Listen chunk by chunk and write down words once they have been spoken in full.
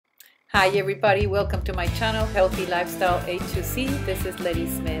Hi everybody, welcome to my channel, Healthy Lifestyle A to Z. This is Letty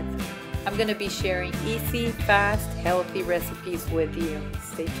Smith. I'm going to be sharing easy, fast, healthy recipes with you.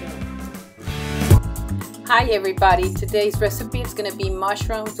 Stay tuned. Hi everybody, today's recipe is going to be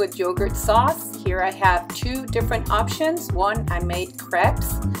mushrooms with yogurt sauce. Here I have two different options. One, I made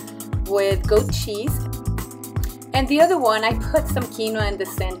crepes with goat cheese. And the other one, I put some quinoa in the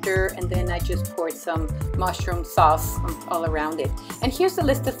center and then I just poured some mushroom sauce all around it. And here's the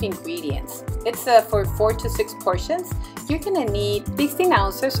list of ingredients. It's for 4 to 6 portions. You're gonna need 16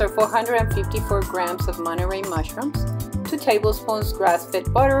 ounces or 454 grams of Monterey mushrooms, 2 tablespoons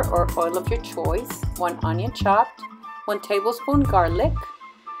grass-fed butter or oil of your choice, 1 onion chopped, 1 tablespoon garlic,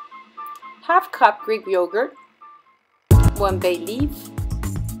 half cup Greek yogurt, 1 bay leaf,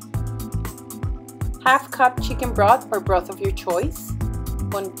 half cup chicken broth or broth of your choice,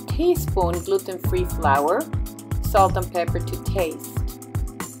 1 teaspoon gluten-free flour, salt and pepper to taste.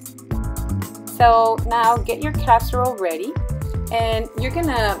 So now get your casserole ready and you're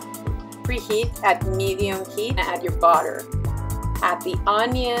gonna preheat at medium heat and add your butter. Add the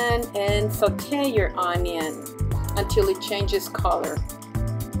onion and saute your onion until it changes color.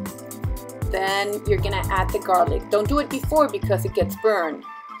 Then you're gonna add the garlic. Don't do it before because it gets burned.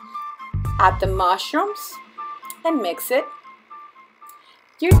 Add the mushrooms and mix it.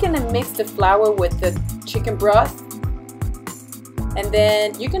 You're gonna mix the flour with the chicken broth and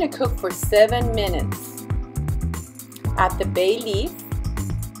then you're gonna cook for 7 minutes. Add the bay leaf.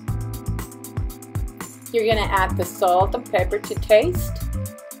 You're gonna add the salt and pepper to taste.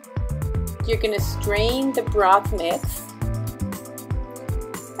 You're gonna strain the broth mix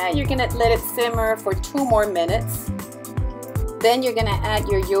and you're gonna let it simmer for 2 more minutes. Then you're gonna add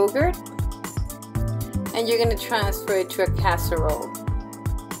your yogurt and you're going to transfer it to a casserole.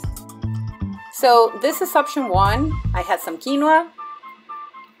 So this is option 1. I had some quinoa.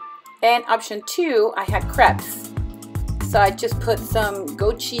 And option 2, I had crepes. So I just put some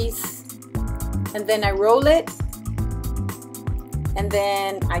goat cheese and then I roll it and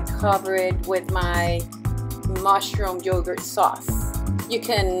then I cover it with my mushroom yogurt sauce. You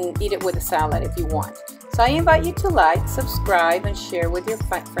can eat it with a salad if you want. So I invite you to like, subscribe, and share with your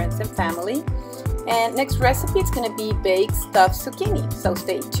friends and family. And next recipe is going to be baked stuffed zucchini. So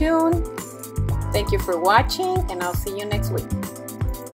stay tuned. Thank you for watching and I'll see you next week.